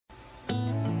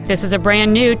This is a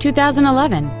brand new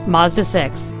 2011 Mazda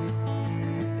 6.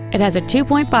 It has a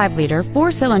 2.5-liter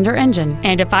four-cylinder engine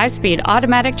and a 5-speed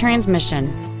automatic transmission.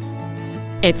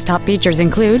 Its top features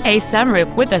include a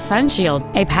sunroof with a sunshield,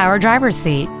 a power driver's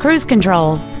seat, cruise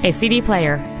control, a CD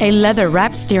player, a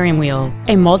leather-wrapped steering wheel,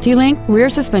 a multi-link rear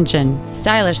suspension,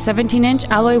 stylish 17-inch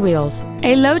alloy wheels,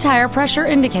 a low tire pressure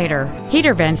indicator,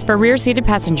 heater vents for rear-seated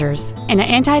passengers, and an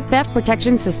anti-theft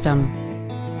protection system.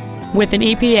 With an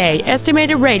EPA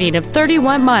estimated rating of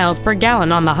 31 miles per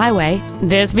gallon on the highway,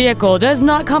 this vehicle does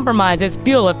not compromise its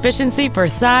fuel efficiency for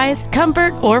size,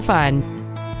 comfort, or fun.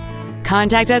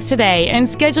 Contact us today and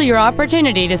schedule your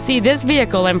opportunity to see this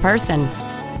vehicle in person.